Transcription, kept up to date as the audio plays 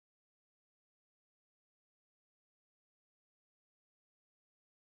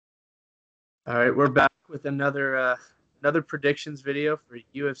All right, we're back with another predictions video for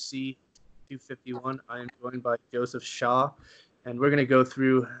UFC 251. I am joined by Joseph Shaw, and we're going to go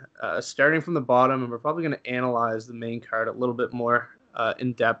through starting from the bottom, and we're probably going to analyze the main card a little bit more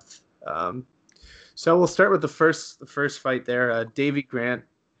in depth. So we'll start with the first fight there, Davy Grant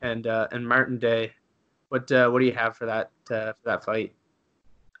and Martin Day. What do you have for that fight?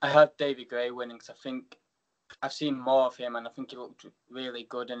 I have Davy Gray winning because I think I've seen more of him, and I think he looked really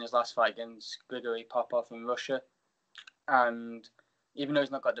good in his last fight against Grigory Popov in Russia. And even though he's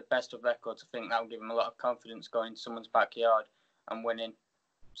not got the best of records, I think that will give him a lot of confidence going into someone's backyard and winning.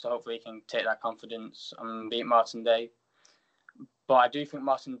 So hopefully he can take that confidence and beat Martin Day. But I do think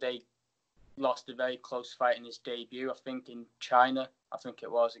Martin Day lost a very close fight in his debut, I think in China. I think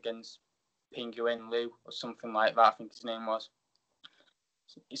it was against Pingyuan Liu or something like that, I think his name was.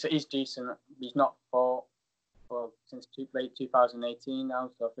 So he's decent. He's not fought since late 2018 now,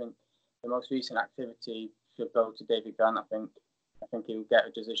 so I think the most recent activity should go to Davy Grant. I think he'll get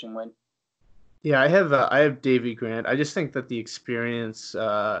a decision win. Yeah, I have Davy Grant. I just think that the experience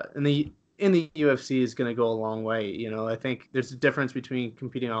in the UFC is going to go a long way. You know, I think there's a difference between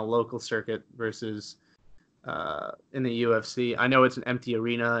competing on a local circuit versus in the UFC. I know it's an empty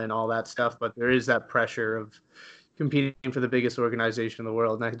arena and all that stuff, but there is that pressure of competing for the biggest organization in the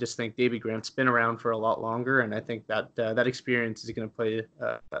world. And I just think Davy Grant's been around for a lot longer, and I think that that experience is going to play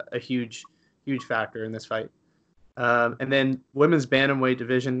a huge factor in this fight. And then women's bantamweight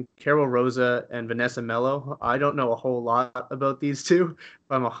division, Carol Rosa and Vanessa Melo. I don't know a whole lot about these two, if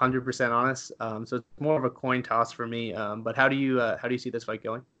I'm 100% honest. So it's more of a coin toss for me. But how do you see this fight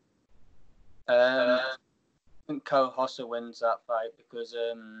going? I think Carol Rosa wins that fight because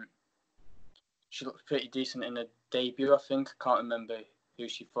she looked pretty decent in her debut, I think. I can't remember who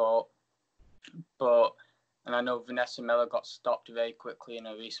she fought. And I know Vanessa Miller got stopped very quickly in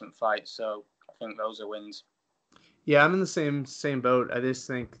a recent fight, so I think Rosa wins. Yeah, I'm in the same boat. I just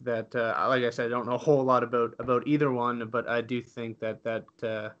think that, like I said, I don't know a whole lot about either one, but I do think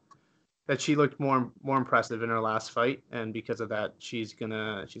that she looked more impressive in her last fight, and because of that, she's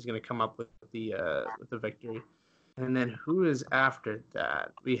gonna come up with the victory. And then who is after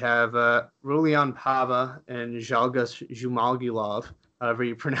that? We have Rolian Pava and Zhalgas Zhumagulov, however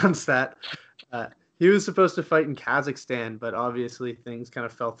you pronounce that. He was supposed to fight in Kazakhstan, but obviously things kind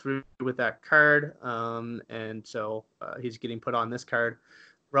of fell through with that card, and so he's getting put on this card.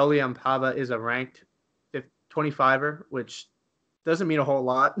 Rolian Pava is a ranked 25er, which doesn't mean a whole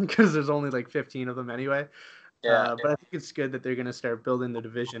lot because there's only like 15 of them anyway. Yeah. But I think it's good that they're going to start building the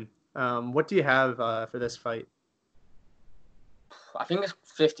division. What do you have for this fight? I think it's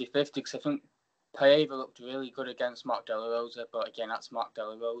 50-50 because I think Paiva looked really good against Mark De La Rosa, but again, that's Mark De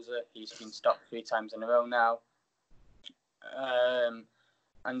La Rosa. He's been stopped 3 times in a row now.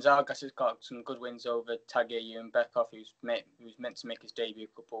 And Zhalgas has got some good wins over Tagir Umbekov, who's meant to make his debut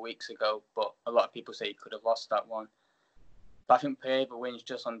a couple of weeks ago, but a lot of people say he could have lost that one. But I think Paiva wins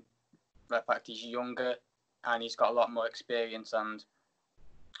just on the fact he's younger and he's got a lot more experience, and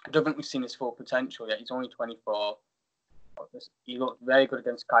I don't think we've seen his full potential yet. He's only 24. He looked very good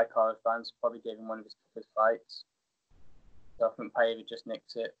against Kai Kara fans, probably gave him one of his toughest fights. So I think Paiva just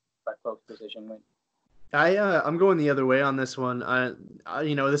nicked it by close decision win. I'm going the other way on this one.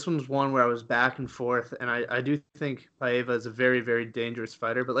 This one's one where I was back and forth, and I do think Paiva is a very, very dangerous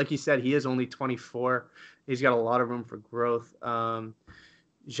fighter. But like you said, he is only 24. He's got a lot of room for growth.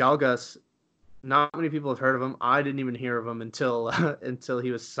 Zhalgas, not many people have heard of him. I didn't even hear of him until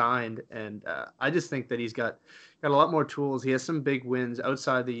he was signed, and I just think that he's got a lot more tools. He has some big wins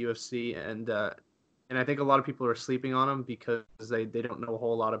outside the UFC, and I think a lot of people are sleeping on him because they don't know a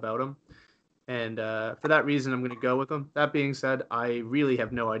whole lot about him. And for that reason, I'm going to go with him. That being said, I really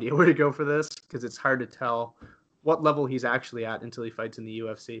have no idea where to go for this because it's hard to tell what level he's actually at until he fights in the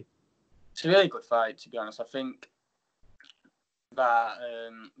UFC. It's a really good fight, to be honest. I think that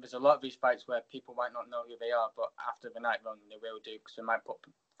there's a lot of these fights where people might not know who they are, but after the night run, they will do because they might put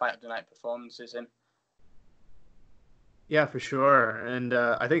fight of the night performances in. Yeah, for sure. And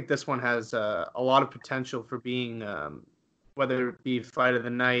I think this one has a lot of potential for being, whether it be fight of the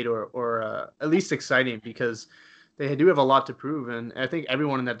night or at least exciting, because they do have a lot to prove. And I think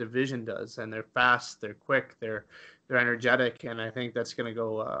everyone in that division does. And they're fast, they're quick, they're energetic. And I think that's going to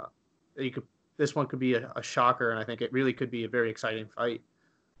go this one could be a shocker, and I think it really could be a very exciting fight.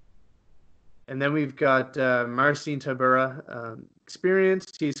 And then we've got Marcin Tybura,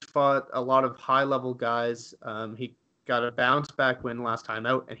 experienced. He's fought a lot of high-level guys. He got a bounce-back win last time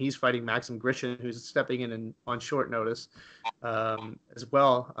out, and he's fighting Maxim Grishin, who's stepping in on short notice as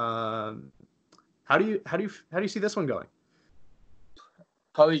well. How do you see this one going?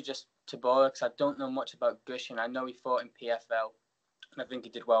 Probably just Tabora, because I don't know much about Grishin. I know he fought in PFL, and I think he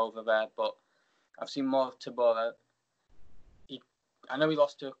did well over there, but I've seen more of Tabora. I know he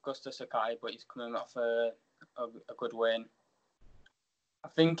lost to Augusto Sakai, but he's coming off a good win. I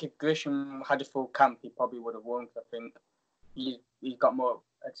think if Grisham had a full camp, he probably would have won, because I think he's got more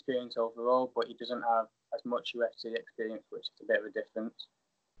experience overall, but he doesn't have as much UFC experience, which is a bit of a difference.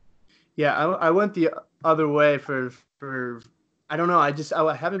 Yeah, I went the other way for I don't know.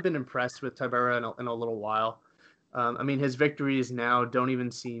 I haven't been impressed with Tabora in a little while. I mean, his victories now don't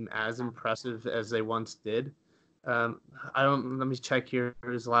even seem as impressive as they once did. Let me check here.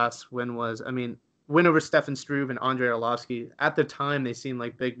 His last win was, I mean, win over Stefan Struve and Andrei Arlovski. At the time, they seemed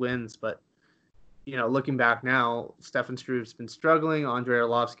like big wins, but looking back now, Stefan Struve's been struggling, Andrei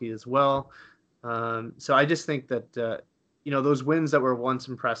Arlovski as well. So I just think that those wins that were once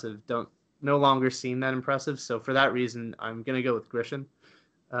impressive don't no longer seem that impressive. So for that reason, I'm gonna go with Grishin.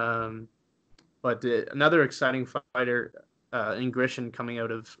 But another exciting fighter in Grishin coming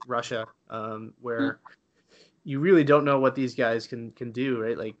out of Russia, where you really don't know what these guys can do,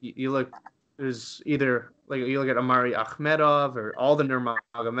 right? Like you look, there's either like you look at Amari Akhmedov or all the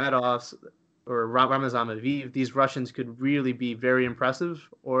Nurmagomedovs or Ramazan Aviv. These Russians could really be very impressive,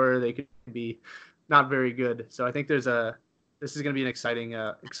 or they could be not very good. So I think this is going to be an exciting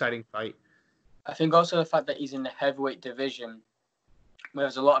fight. I think also the fact that he's in the heavyweight division, where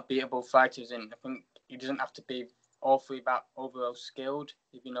there's a lot of beatable fighters in. I think he doesn't have to be awfully about overall skilled,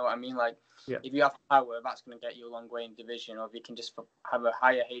 if you know what I mean. Like, if you have power, that's going to get you a long way in division. Or if you can just have a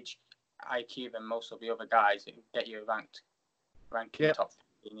higher IQ than most of the other guys, it will get you ranking top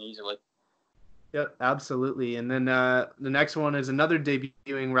 15 easily. Yeah, absolutely. And then the next one is another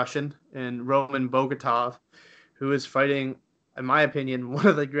debuting Russian, in Roman Bogatov, who is fighting, in my opinion, one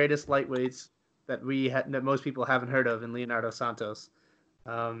of the greatest lightweights that most people haven't heard of, in Leonardo Santos.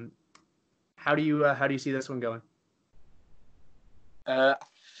 How do you see this one going? I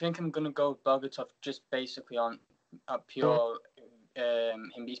think I'm gonna go with Bogatov, just basically on a pure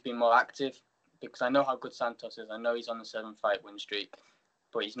him he's been more active, because I know how good Santos is. I know he's on a 7-fight win streak,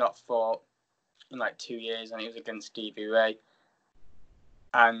 but he's not fought in like 2 years, and he was against Stevie Ray.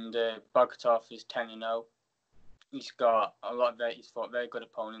 And Bogatov is 10-0. He's got he's fought very good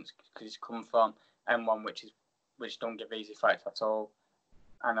opponents, because he's come from M1, which don't give easy fights at all.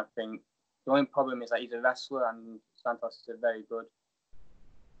 And I think the only problem is that he's a wrestler, and Santos is a very good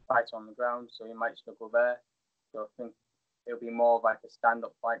fighter on the ground, so he might struggle there. So I think it'll be more of like a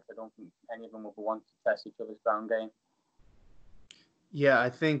stand-up fight. I don't think any of them will want to test each other's ground game. Yeah, I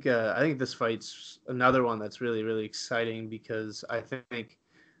think this fight's another one that's really, really exciting, because I think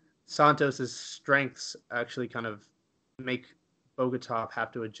Santos's strengths actually kind of make Bogatov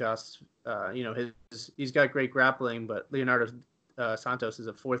have to adjust. He's got great grappling, but Leonardo Santos is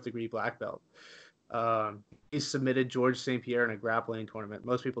a 4th-degree black belt. He submitted George St. Pierre in a grappling tournament.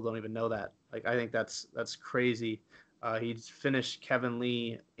 Most people don't even know that. Like, I think that's crazy. He's finished Kevin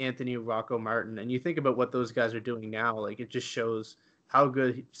Lee, Anthony Rocco Martin, and you think about what those guys are doing now. Like, it just shows how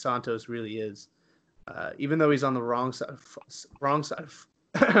good Santos really is. Even though he's on the wrong side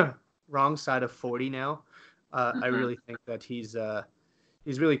of 40 now, I really think that he's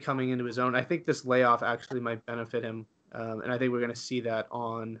really coming into his own. I think this layoff actually might benefit him, and I think we're going to see that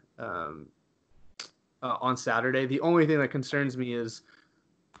on Saturday. The only thing that concerns me is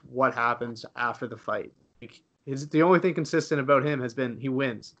what happens after the fight. The only thing consistent about him has been he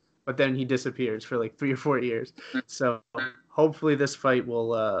wins, but then he disappears for like 3 or 4 years. So hopefully this fight will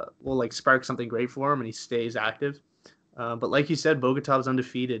like spark something great for him, and he stays active. But like you said, Bogatov's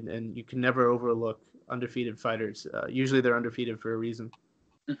undefeated, and you can never overlook undefeated fighters. Usually they're undefeated for a reason.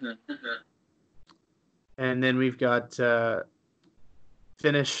 And then we've got the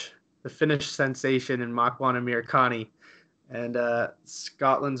Finnish sensation in Makwan Amirkhani, and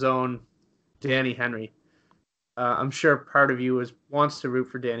Scotland's own Danny Henry. I'm sure part of you wants to root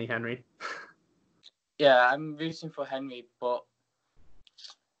for Danny Henry. Yeah, I'm rooting for Henry, but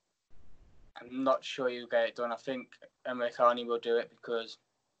I'm not sure he'll get it done. I think Amirkhani will do it, because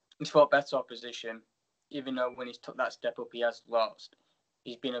he's fought better opposition. Even though when he's took that step up, he has lost.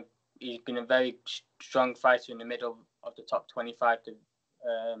 He's been a very strong fighter in the middle of the top 25 in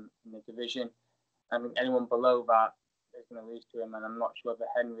the division. I mean, anyone below that is going to lose to him, and I'm not sure that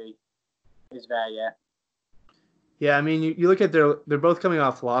Henry is there yet. Yeah, I mean, you look at they're both coming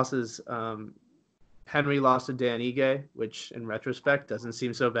off losses. Henry lost to Dan Ige, which in retrospect doesn't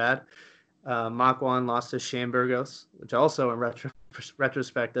seem so bad. Makwan lost to Shamburgos, which also in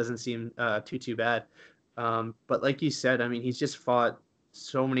retrospect doesn't seem too bad. But like you said, I mean, he's just fought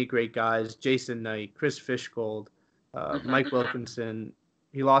so many great guys: Jason Knight, Chris Fishgold, Mike Wilkinson,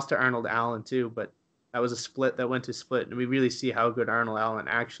 he lost to Arnold Allen too, but that was a split that went to split, and we really see how good Arnold Allen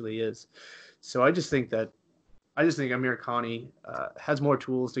actually is. So I just think Amirkhani has more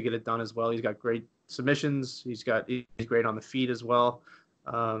tools to get it done as well. He's got great submissions. He's great on the feet as well.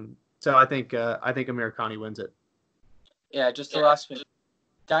 So I think Amirkhani wins it. Yeah, just the last thing.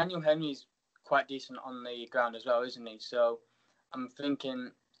 Daniel Henry's quite decent on the ground as well, isn't he? So I'm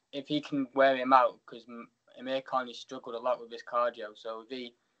thinking if he can wear him out, because Amirkhani struggled a lot with his cardio. So if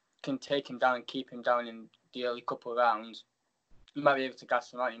he can take him down and keep him down in the early couple of rounds, he might be able to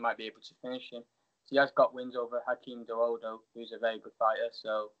gas him out. He might be able to finish him. So he has got wins over Hakeem Dawodo, who's a very good fighter.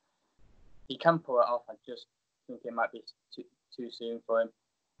 So he can pull it off. I just think it might be too soon for him.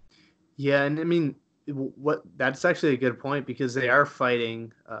 Yeah, and I mean, that's actually a good point, because they are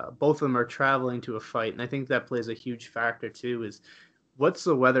fighting. Both of them are traveling to a fight, and I think that plays a huge factor too. Is what's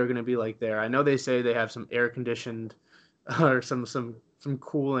the weather going to be like there? I know they say they have some air conditioned or some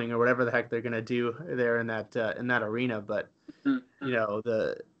cooling or whatever the heck they're going to do there in that arena, but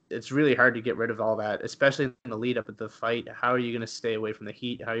it's really hard to get rid of all that, especially in the lead up at the fight. How are you going to stay away from the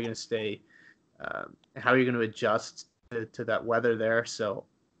heat? How are you going to stay? How are you going to adjust to that weather there? So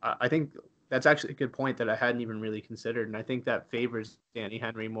I think that's actually a good point that I hadn't even really considered, and I think that favors Danny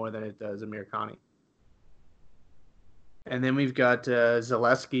Henry more than it does Amirkhani. And then we've got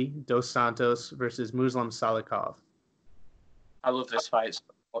Zaleski dos Santos versus Muslim Salikhov. I love this fight so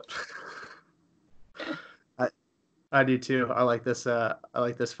much. I do too. I like this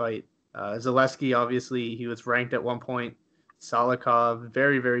fight. Zaleski, obviously, he was ranked at one point. Salikhov,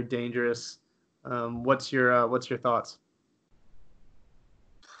 very, very dangerous. What's your thoughts?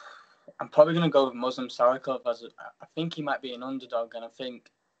 I'm probably going to go with Muslim Salikhov. I think he might be an underdog, and I think,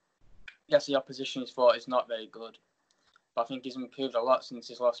 yes, the opposition he's fought is not very good, but I think he's improved a lot since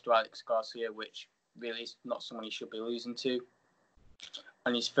his loss to Alex Garcia, which really is not someone he should be losing to.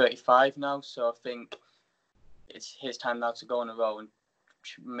 And he's 35 now, so I think it's his time now to go on a roll and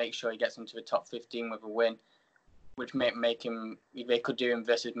make sure he gets into the top 15 with a win, which may make him, they could do him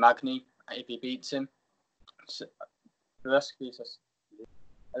versus Magny if he beats him. So,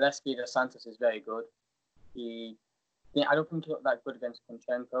 Alessi dos Santos is very good. I don't think he looked that good against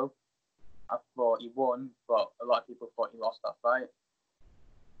Kunchenko. I thought he won, but a lot of people thought he lost that fight.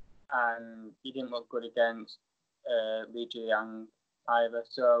 And he didn't look good against Li Jiang either.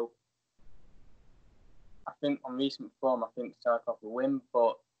 So I think on recent form, I think Salikhov will win,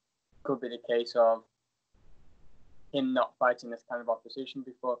 but it could be the case of him not fighting this kind of opposition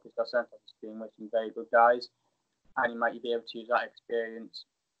before, because Dos Santos has been with some very good guys, and he might be able to use that experience.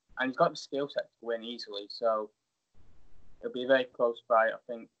 And he's got the skill set to win easily, so it'll be a very close fight. I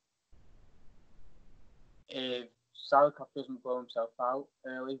think if Salikhov doesn't blow himself out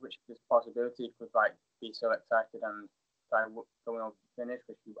early, which is a possibility, he could be so excited and try going over the finish,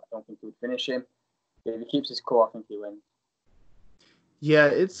 which I don't think he would finish him. But if he keeps his cool, I think he wins. Yeah,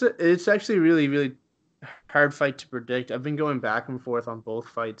 it's actually really, really hard fight to predict. I've been going back and forth on both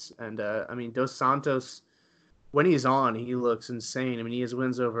fights, and I mean, Dos Santos, when he's on, he looks insane. I mean, he has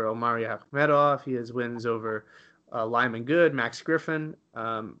wins over Omari Akhmedov. He has wins over Lyman Good, Max Griffin.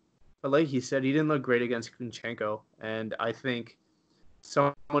 But like he said, he didn't look great against Kunchenko. And I think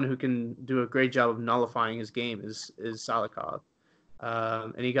someone who can do a great job of nullifying his game is Salikhov.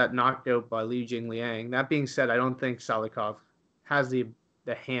 And he got knocked out by Li Jingliang. That being said, I don't think Salikhov has the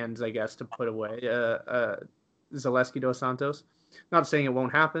hands, I guess, to put away Zaleski dos Santos. Not saying it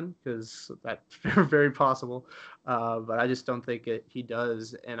won't happen, because that's very possible, but I just don't think he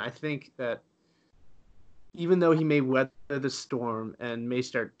does. And I think that even though he may weather the storm and may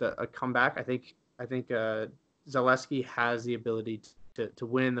start a comeback, I think Zaleski has the ability to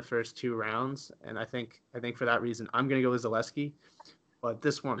win the first two rounds. And I think for that reason, I'm going to go with Zaleski. But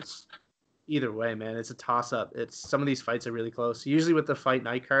this one's either way, man. It's a toss-up. Some of these fights are really close. Usually with the fight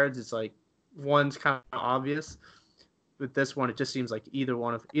night cards, it's like one's kind of obvious. With this one, it just seems like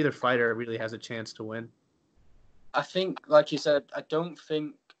either fighter really has a chance to win. I think, like you said, I don't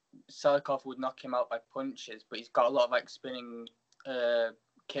think Salikhov would knock him out by punches, but he's got a lot of spinning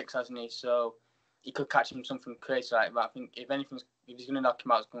kicks, hasn't he? So he could catch him something crazy like that. I think if he's going to knock him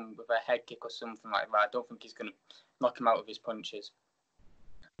out, it's going with a head kick or something like that. I don't think he's going to knock him out with his punches.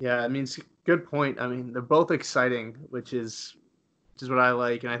 Yeah, I mean, it's a good point. I mean, they're both exciting, which is what I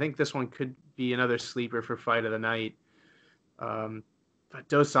like, and I think this one could be another sleeper for fight of the night. But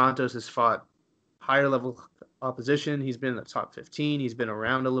Dos Santos has fought higher level opposition. He's been in the top 15. He's been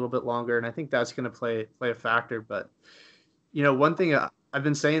around a little bit longer, and I think that's going to play a factor. But one thing I've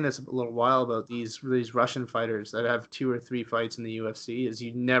been saying this a little while about these Russian fighters that have 2 or 3 fights in the UFC. Is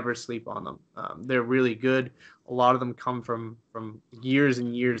you never sleep on them. They're really good. A lot of them come from years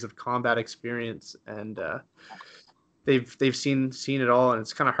and years of combat experience, and they've seen it all, and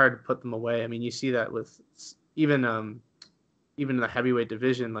it's kind of hard to put them away. I mean, you see that with even in the heavyweight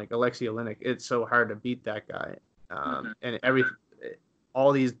division, like Alexei Oleinik. It's so hard to beat that guy. And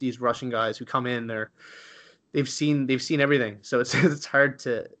all these Russian guys who come in, they've seen everything. So it's hard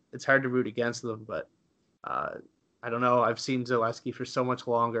to root against them. But I don't know. I've seen Zaleski for so much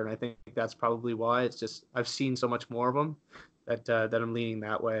longer, and I think that's probably why. It's just I've seen so much more of them that I'm leaning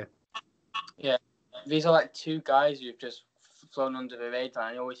that way. Yeah, these are like 2 guys who've just flown under the radar.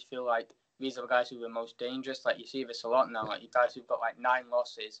 And I always feel like these are the guys who are the most dangerous. Like you see this a lot now. Like you guys who've got like 9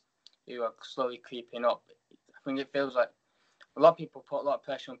 losses, who are slowly creeping up. I think it feels like a lot of people put a lot of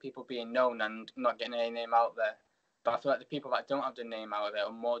pressure on people being known and not getting any name out there. But I feel like the people that don't have the name out there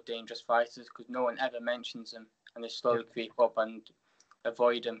are more dangerous fighters because no one ever mentions them, and they slowly creep up and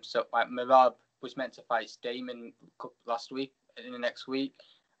avoid them. So like Merab was meant to fight Stamen last week, in the next week,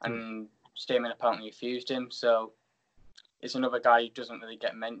 and Stamen apparently refused him. So it's another guy who doesn't really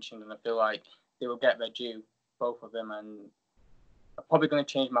get mentioned, and I feel like they will get their due, both of them. And I'm probably going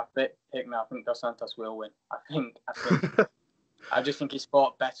to change my pick now. I think Dos Santos will win. I think. I just think he's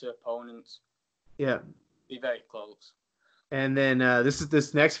fought better opponents. Yeah. Be very close. And then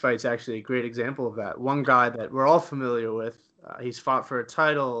this next fight's actually a great example of that. One guy that we're all familiar with. He's fought for a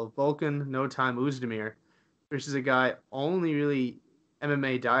title, Volkan, no time, Oezdemir, versus a guy only really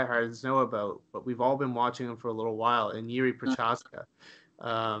MMA diehards know about, but we've all been watching him for a little while, in Jiri Prochazka.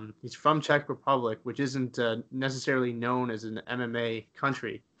 He's from Czech Republic, which isn't necessarily known as an MMA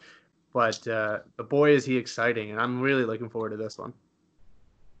country. But boy, is he exciting, and I'm really looking forward to this one.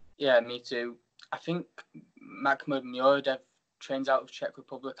 Yeah, me too. I think Makwan trains out of Czech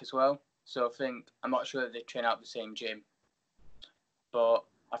Republic as well. So I'm not sure that they train out of the same gym. But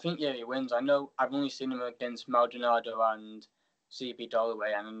I think, yeah, he wins. I know I've only seen him against Maldonado and CB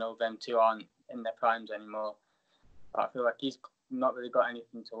Holloway, and I know them 2 aren't in their primes anymore. But I feel like he's not really got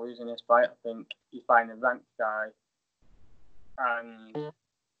anything to lose in this fight. I think he's fighting a ranked guy, and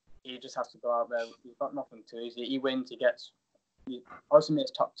he just has to go out there. He's got nothing to lose. He wins. He also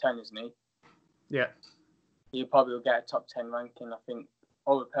makes top 10, isn't he? Yeah. He probably will get a top 10 ranking. I think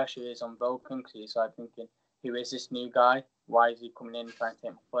all the pressure is on Volkan because he's like thinking, who is this new guy? Why is he coming in and trying to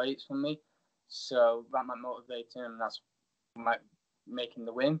take my plates from me? So that might motivate him, and that's might make him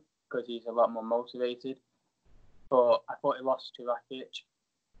the win because he's a lot more motivated. But I thought he lost to Rakic.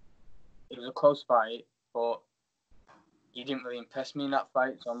 It was a close fight, but he didn't really impress me in that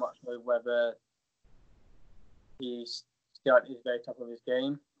fight, so I'm not sure whether he's still at his very top of his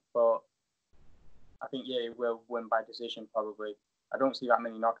game. But I think, yeah, he will win by decision probably. I don't see that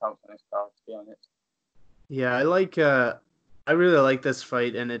many knockouts on this card, to be honest. Yeah, I really like this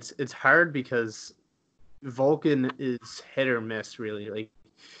fight, and it's hard because Volkan is hit or miss, really. Like,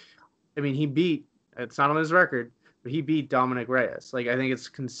 I mean, it's not on his record, but he beat Dominic Reyes. Like, I think it's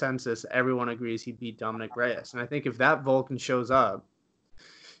consensus. Everyone agrees he beat Dominic Reyes. And I think if that Volkan shows up,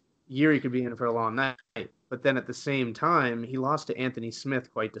 Jiri could be in for a long night. But then at the same time, he lost to Anthony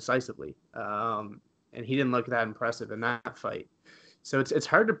Smith quite decisively. And he didn't look that impressive in that fight. So it's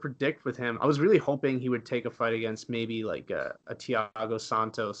hard to predict with him. I was really hoping he would take a fight against maybe like a Thiago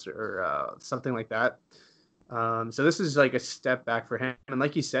Santos or something like that. So this is like a step back for him. And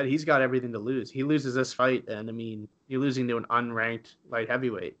like you said, he's got everything to lose. He loses this fight, and I mean, you're losing to an unranked light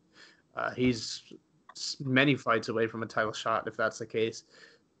heavyweight. He's many fights away from a title shot if that's the case.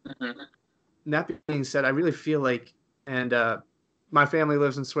 Mm-hmm. And that being said, I really feel like, and my family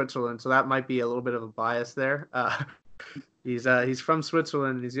lives in Switzerland, so that might be a little bit of a bias there. He's from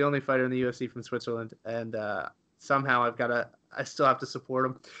Switzerland. He's the only fighter in the UFC from Switzerland, and somehow I still have to support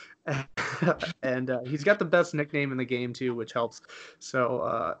him. And he's got the best nickname in the game too, which helps.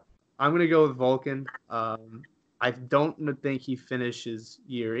 So I'm gonna go with Volkan. I don't think he finishes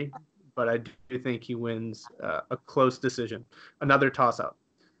Jiri, but I do think he wins a close decision. Another toss-up.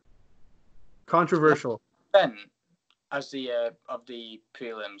 Controversial. Ben, as the of the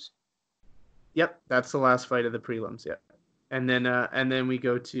prelims. Yep, that's the last fight of the prelims. Yeah, and then we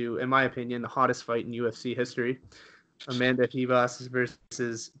go to, in my opinion, the hottest fight in UFC history: Amanda Ribas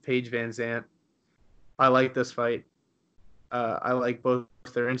versus Paige VanZant. I like this fight. I like both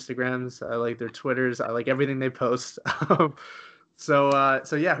their Instagrams. I like their Twitters. I like everything they post. So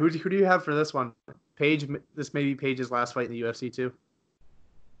yeah, who do you have for this one? Paige. This may be Paige's last fight in the UFC too.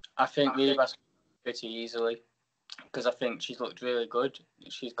 I think Ribas pretty easily because I think she's looked really good.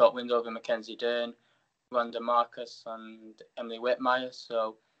 She's got wins over Mackenzie Dern, Randa Marcus and Emily Whitmire.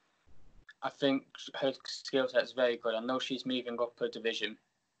 So I think her skill set is very good. I know she's moving up her division,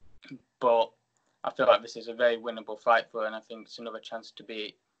 but I feel like this is a very winnable fight for her, and I think it's another chance to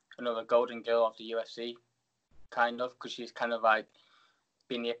be another golden girl of the UFC, kind of, because she's kind of like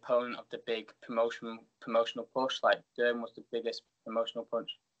being the opponent of the big promotional push. Like Durham was the biggest promotional push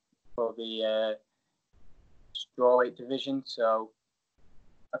for the strawweight division, so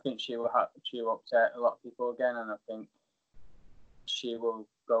I think she will upset a lot of people again, and I think she will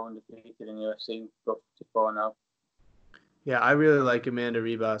go undefeated in the UFC, go 54 now. Yeah, I really like Amanda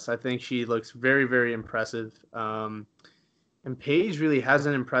Ribas. I think she looks very, very impressive. And Paige really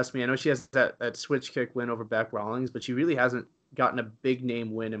hasn't impressed me. I know she has that switch kick win over Beck Rawlings, but she really hasn't gotten a big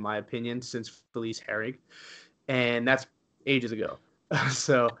name win, in my opinion, since Felice Herrig. And that's ages ago.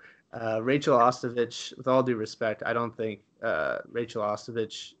 So Rachel Ostovich, with all due respect, I don't think Rachel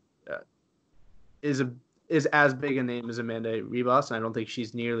Ostovich is as big a name as Amanda Ribas, and I don't think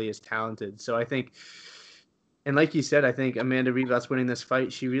she's nearly as talented. So I think, and like you said, I think Amanda Ribas winning this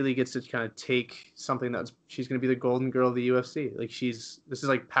fight, she really gets to kind of take something she's going to be the golden girl of the UFC. Like this is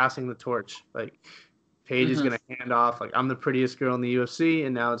like passing the torch. Like Paige is going to hand off, like, I'm the prettiest girl in the UFC,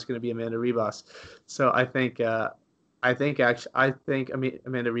 and now it's going to be Amanda Ribas. So I think Amanda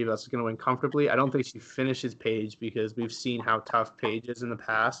Ribas is going to win comfortably. I don't think she finishes Paige because we've seen how tough Paige is in the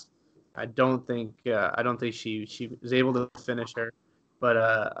past. I don't think she is able to finish her, but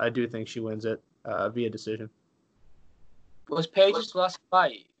I do think she wins it via decision. Was Paige's last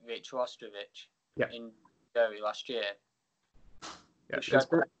fight Rich Rostovich? Yeah. In Derry last year? Yeah, she had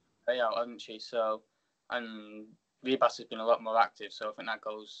quite out, hasn't she? So, and Ribas has been a lot more active, so I think that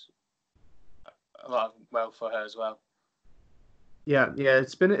goes a lot well for her as well. Yeah,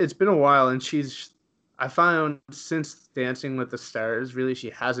 it's been a while, and I found since Dancing with the Stars, really,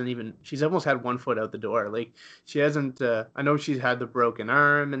 she's almost had one foot out the door. Like, she hasn't, I know she's had the broken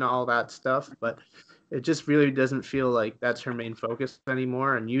arm and all that stuff, but it just really doesn't feel like that's her main focus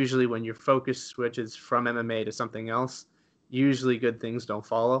anymore. And usually when your focus switches from MMA to something else, usually good things don't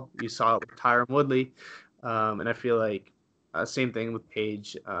follow. You saw it with Tyron Woodley, and I feel like same thing with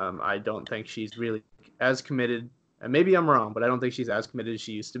Paige. I don't think she's really as committed, and maybe I'm wrong, but I don't think she's as committed as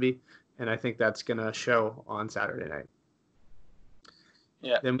she used to be. And I think that's going to show on Saturday night.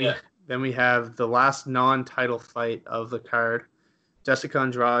 Yeah. Then we have the last non-title fight of the card. Jessica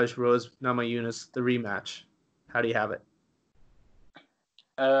Andrade, Rose Namajunas, the rematch. How do you have it?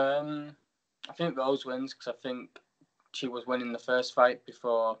 I think Rose wins because I think she was winning the first fight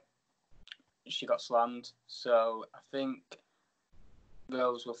before she got slammed. So I think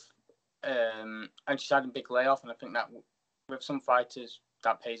Rose will... and she's had a big layoff, and I think that with some fighters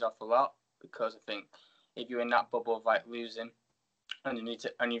that pays off a lot, because I think if you're in that bubble of like losing and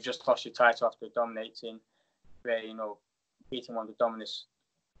you've just lost your title after dominating, beating one of the dominant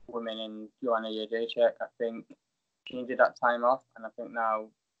women in Joanna Jędrzejczyk, I think she needed that time off, and I think now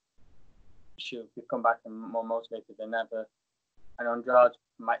she'll come back and more motivated than ever. And Andrade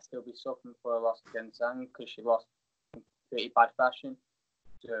might still be suffering for a loss against Zhang because she lost in pretty bad fashion.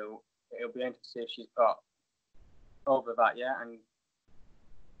 So it'll be interesting to see if she's got over that yet and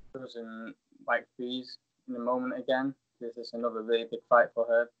doesn't like freeze in the moment again. This is another really big fight for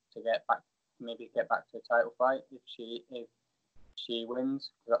her to get back to a title fight if she wins.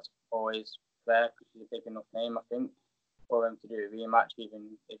 That's always fair because she's a big enough name, I think, for them to do a rematch,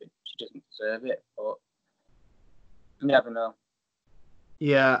 even if she doesn't deserve it. But you never know.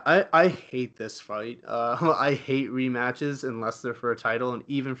 Yeah, I hate this fight. I hate rematches unless they're for a title, and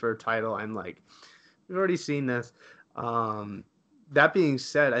even for a title, I'm like, we've already seen this. That being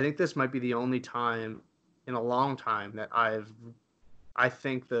said, I think this might be the only time in a long time that I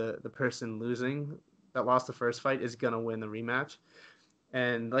think the person losing that lost the first fight is gonna win the rematch.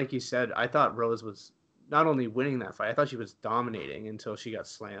 And like you said, I thought Rose was not only winning that fight, I thought she was dominating until she got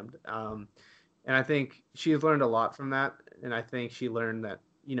slammed. And I think she's learned a lot from that. And I think she learned that,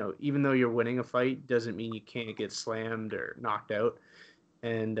 even though you're winning a fight, doesn't mean you can't get slammed or knocked out.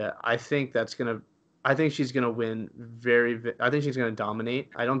 And I think she's going to win I think she's going to dominate.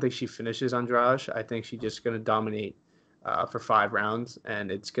 I don't think she finishes Andrade. I think she's just going to dominate for 5 rounds,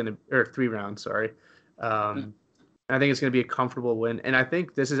 and or 3 rounds, sorry. I think it's going to be a comfortable win. And I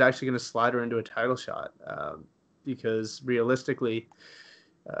think this is actually going to slide her into a title shot because realistically,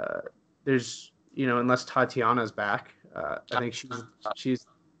 there's, unless Tatiana's back, I think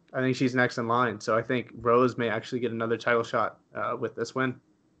she's next in line. So I think Rose may actually get another title shot with this win.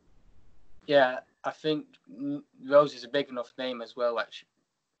 Yeah, I think Rose is a big enough name as well. Like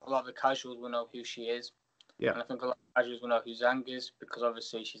a lot of the casuals will know who she is. Yeah. And I think a lot of casuals will know who Zhang is because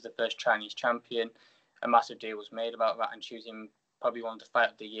obviously she's the first Chinese champion. a massive deal was made about that, and choosing probably one of the fight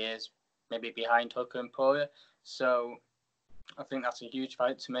of the years, maybe behind Hooker and Poirier. So I think that's a huge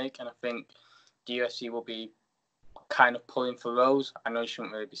fight to make, and I think the UFC will be kind of pulling for Rose. I know you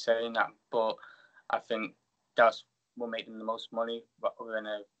shouldn't really be saying that, but I think that's will make them the most money, rather than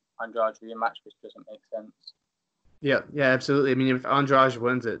an Andrade rematch, which doesn't make sense. Yeah, absolutely. I mean, if Andrade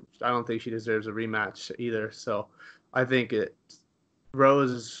wins it, I don't think she deserves a rematch either. So I think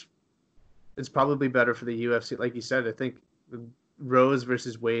Rose is probably better for the UFC. Like you said, I think Rose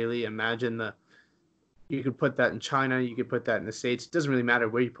versus Weili, you could put that in China, you could put that in the States. It doesn't really matter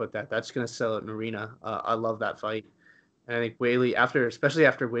where you put that. That's going to sell at an arena. I love that fight. And I think Weili, especially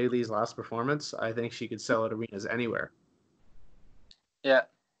after Weili's last performance, I think she could sell at arenas anywhere. Yeah.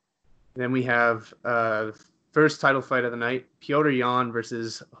 Then we have first title fight of the night, Petr Yan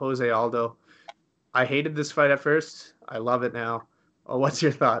versus Jose Aldo. I hated this fight at first. I love it now. What's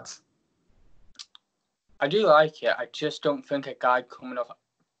your thoughts? I do like it. I just don't think a guy coming off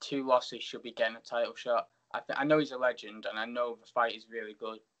 2 losses should be getting a title shot. I know he's a legend, and I know the fight is really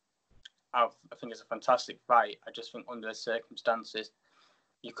good. I think it's a fantastic fight. I just think under the circumstances,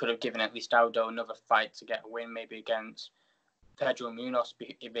 you could have given at least Aldo another fight to get a win, maybe against Pedro Munoz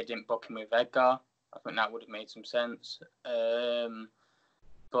if they didn't book him with Edgar. I think that would have made some sense.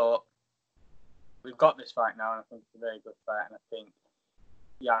 But we've got this fight now, and I think it's a very good fight. And I think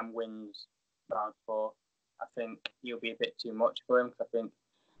Yan wins round 4. I think he'll be a bit too much for him, because I think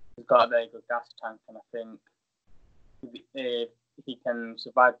he's got a very good gas tank, and I think if he can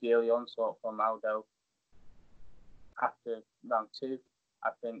survive the early onslaught from Aldo after round 2, I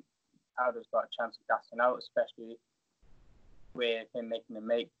think Aldo's got a chance of gassing out, especially with him making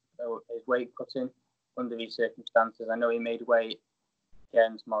his weight cutting under these circumstances. I know he made weight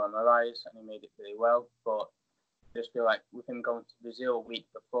against Marlon Moraes, and he made it really well, but I just feel like with him going to Brazil a week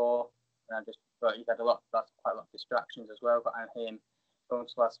before, and I just thought he had quite a lot of distractions as well, but him going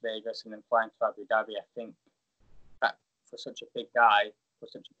to Las Vegas and then flying to Abu Dhabi, I think that for such a big guy, for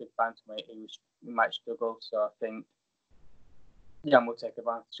such a big bantamweight, he might struggle. So I think Jan will take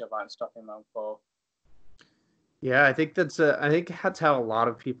advantage of that and stop him round 4. Yeah, I think that's how a lot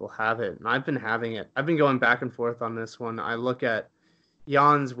of people have it, and I've been having it. I've been going back and forth on this one. I look at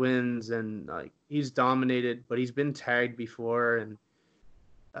Jan's wins, and he's dominated, but he's been tagged before, and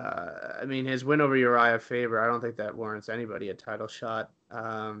I mean, his win over Uriah Faber, I don't think that warrants anybody a title shot.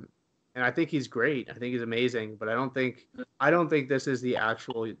 And I think he's great. I think he's amazing, but I don't think this is the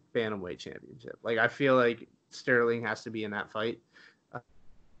actual bantamweight championship. Like, I feel like Sterling has to be in that fight.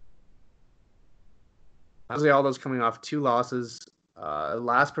 Jose Aldo's coming off 2 losses.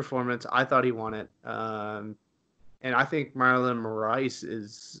 Last performance, I thought he won it. And I think Marlon Moraes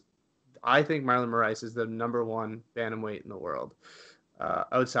is the number 1 bantamweight in the world,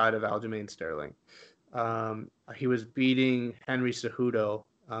 outside of Aljamain Sterling. He was beating Henry Cejudo.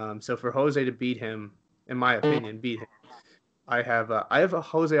 So for Jose to beat him, in my opinion, I have a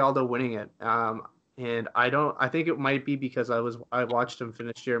Jose Aldo winning it. And I think it might be because I watched him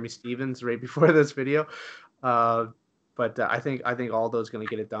finish Jeremy Stevens right before this video. But I think Aldo's going to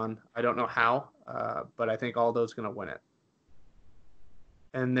get it done. I don't know how, but I think Aldo's going to win it.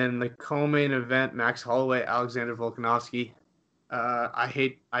 And then the co-main event, Max Holloway, Alexander Volkanovski. I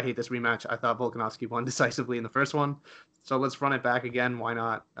hate this rematch. I thought Volkanovski won decisively in the first one, so let's run it back again. Why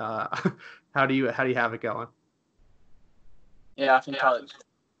not? How do you have it going? Yeah, I think Alex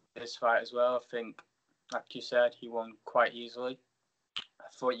this fight as well. I think, like you said, he won quite easily. I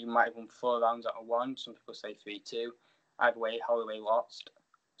thought you might have won 4 rounds out of 1. Some people say 3-2. Either way, Holloway lost.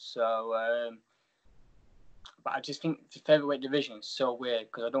 So, but I just think the featherweight division is so weird,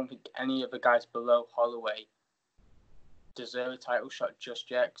 because I don't think any of the guys below Holloway deserve a title shot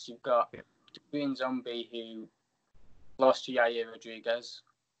just yet, because you've got the Green Zombie, who lost to Yair Rodriguez,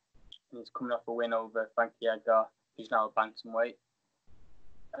 and he's coming off a win over Frankie Edgar, who's now a bantamweight.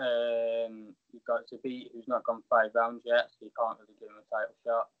 You've got Zabit, who's not gone 5 rounds yet, so you can't really give him a title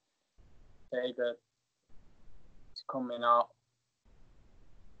shot. Vega is coming out.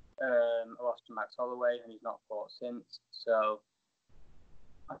 I lost to Max Holloway, and he's not fought since. So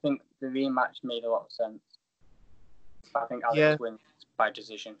I think the rematch made a lot of sense. I think Alex wins by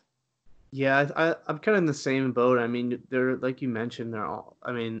decision. Yeah, I'm kind of in the same boat. I mean, they're, like you mentioned,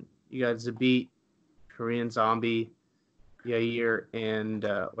 you got Zabit, Korean Zombie, Yair, and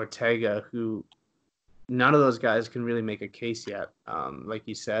Ortega, who none of those guys can really make a case yet, like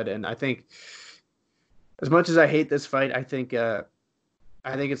you said. And I think, as much as I hate this fight, I think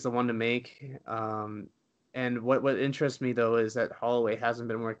it's the one to make. And what interests me, though, is that Holloway hasn't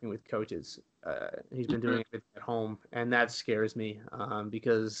been working with coaches. He's been doing it at home, and that scares me,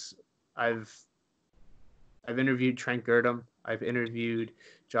 because I've interviewed Trent Girdham. I've interviewed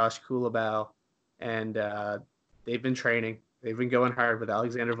Josh Kulabau, and they've been training. They've been going hard with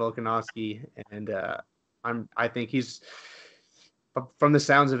Alexander Volkanovski, and I think he's, from the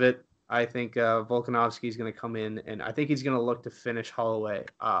sounds of it, I think Volkanovski is going to come in, and I think he's going to look to finish Holloway.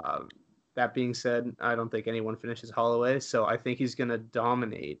 That being said, I don't think anyone finishes Holloway, so I think he's going to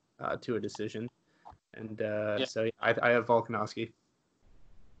dominate to a decision. And so I have Volkanovski.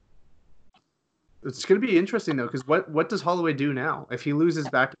 It's going to be interesting, though, because what does Holloway do now? If he loses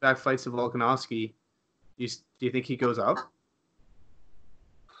back-to-back fights to Volkanovski, do you think he goes up?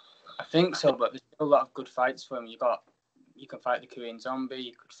 I think so, but there's still a lot of good fights for him. You can fight the Korean Zombie,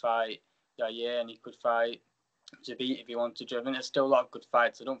 you could fight Yair, and you could fight Zabit if you wanted to. I think there's still a lot of good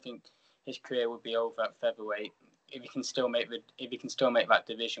fights. I don't think his career would be over at featherweight if he can still make that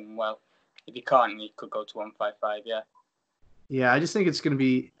division well. If he can't, he could go to 155. Yeah. Yeah, I just think it's going to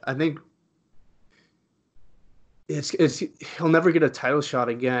be. I think it's he'll never get a title shot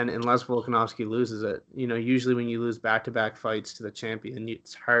again unless Volkanovski loses it. You know, usually when you lose back-to-back fights to the champion,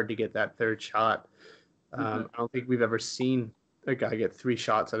 it's hard to get that third shot. I don't think we've ever seen a guy get 3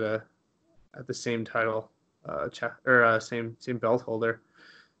 shots at the same title same belt holder.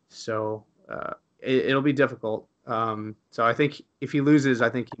 So it'll be difficult. So I think if he loses, I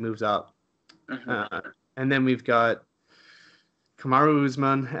think he moves up. And then we've got Kamaru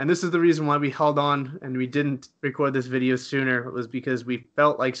Usman, and this is the reason why we held on and we didn't record this video sooner, was because we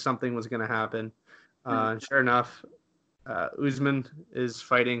felt like something was going to happen. Sure enough, Usman is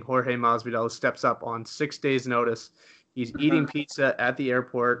fighting Jorge Masvidal, steps up on 6 days' notice. He's eating pizza at the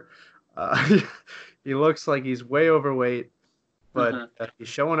airport. He looks like he's way overweight, but he's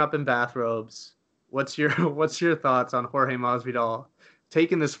showing up in bathrobes. What's your thoughts on Jorge Masvidal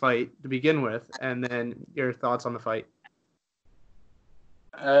taking this fight to begin with, and then your thoughts on the fight?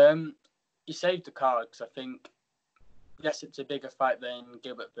 He saved the card because I think, yes, it's a bigger fight than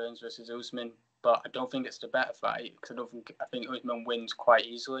Gilbert Burns versus Usman, but I don't think it's the better fight because I think Usman wins quite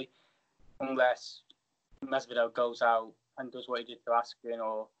easily unless Masvidal goes out and does what he did to Askren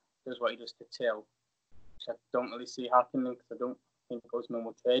or does what he does to Till, which I don't really see happening because I don't think Usman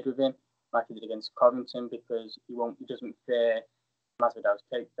will trade with him like he did against Covington because he doesn't fear Masvidal's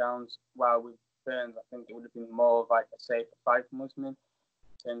takedowns. While with Burns, I think it would have been more of like a safer fight for Usman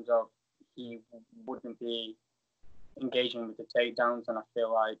in terms of he wouldn't be engaging with the takedowns, and I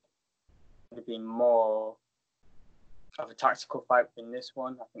feel like it would have been more of a tactical fight in this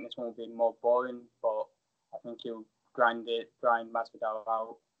one. I think this one will be more boring, but I think he'll grind Masvidal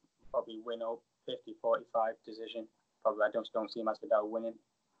out, probably win up 50-45 decision. Probably I don't see Masvidal winning.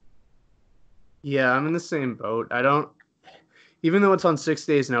 Yeah, I'm in the same boat. Even though it's on 6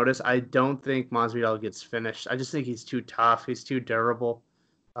 days' notice, I don't think Masvidal gets finished. I just think he's too tough. He's too durable.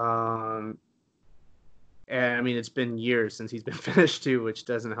 And I mean, it's been years since he's been finished too, which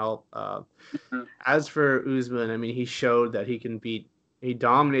doesn't help. As for Usman, I mean, he showed that he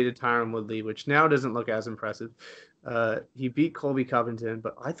dominated Tyron Woodley, which now doesn't look as impressive. He beat Colby Covington,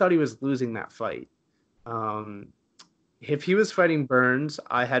 but I thought he was losing that fight. If he was fighting Burns,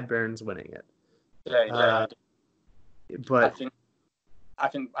 I had Burns winning it. Yeah. But I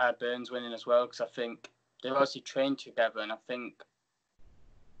think I had Burns winning as well because I think they've obviously trained together, and I think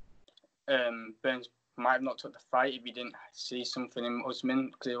Burns might have not took the fight if he didn't see something in Usman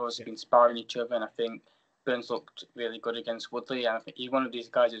because they've obviously been sparring each other, and I think Burns looked really good against Woodley, and I think he's one of these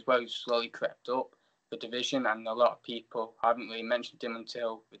guys as well who's slowly crept up the division, and a lot of people haven't really mentioned him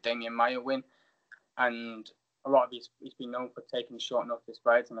until the Damian Maia win, and a lot of he's been known for taking short notice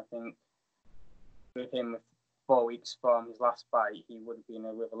fights, and I think with him with 4 weeks from his last fight, he would have been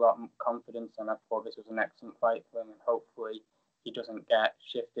with a lot of confidence, and I thought this was an excellent fight for him, and hopefully he doesn't get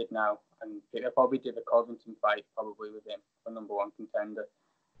shifted now, and he'll probably do the Covington fight probably with him for number 1 contender.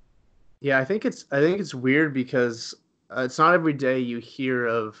 Yeah, I think it's weird because it's not every day you hear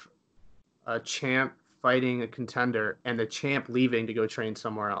of a champ fighting a contender and the champ leaving to go train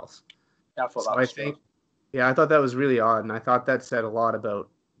somewhere else. Yeah, I thought that was really odd, and I thought that said a lot about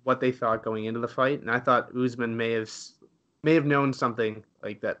what they thought going into the fight. And I thought Usman may have known something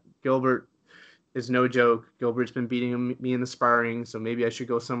like that. Gilbert is no joke. Gilbert's been beating me in the sparring, so maybe I should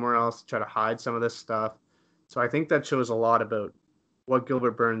go somewhere else to try to hide some of this stuff. So I think that shows a lot about what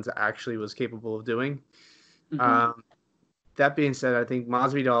Gilbert Burns actually was capable of doing. That being said, I think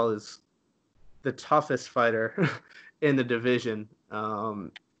Masvidal is the toughest fighter in the division.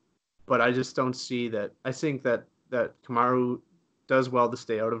 But I just don't see that. I think that Kamaru does well to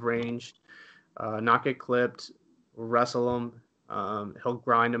stay out of range, not get clipped, wrestle him. He'll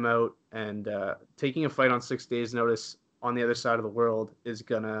grind him out, and taking a fight on 6 days' notice on the other side of the world is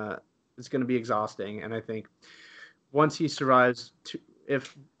gonna it's going to be exhausting. And I think once he survives,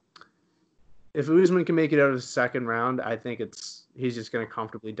 if Usman can make it out of the second round, I think he's just going to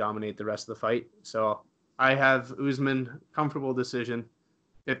comfortably dominate the rest of the fight. So I have Usman comfortable decision,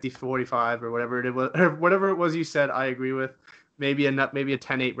 50-45 or whatever it was, or whatever it was you said. I agree with maybe a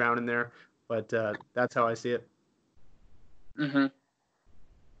 10-8 round in there, but that's how I see it. I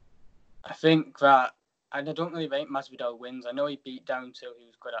think that, and I don't really rate Masvidal wins. I know he beat down till he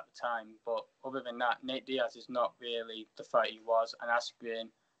was good at the time, but other than that, Nate Diaz is not really the fight he was, and Askren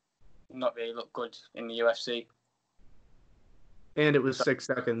not really looked good in the UFC. And it was 6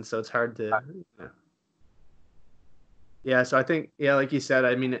 seconds, so it's hard to. Yeah, so I think, like you said,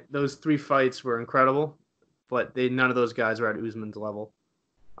 I mean, those 3 fights were incredible, but none of those guys were at Usman's level,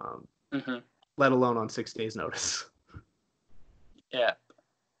 let alone on 6 days' notice. Yeah.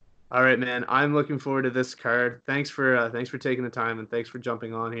 All right, man. I'm looking forward to this card. Thanks for taking the time, and thanks for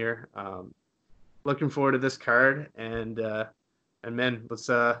jumping on here. Looking forward to this card, and man,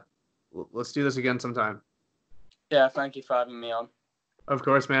 let's do this again sometime. Yeah, thank you for having me on. Of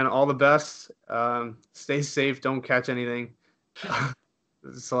course, man. All the best. Stay safe. Don't catch anything.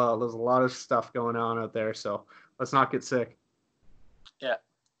 There's a lot of stuff going on out there, so let's not get sick. Yeah.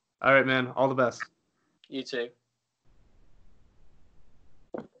 All right, man. All the best. You too.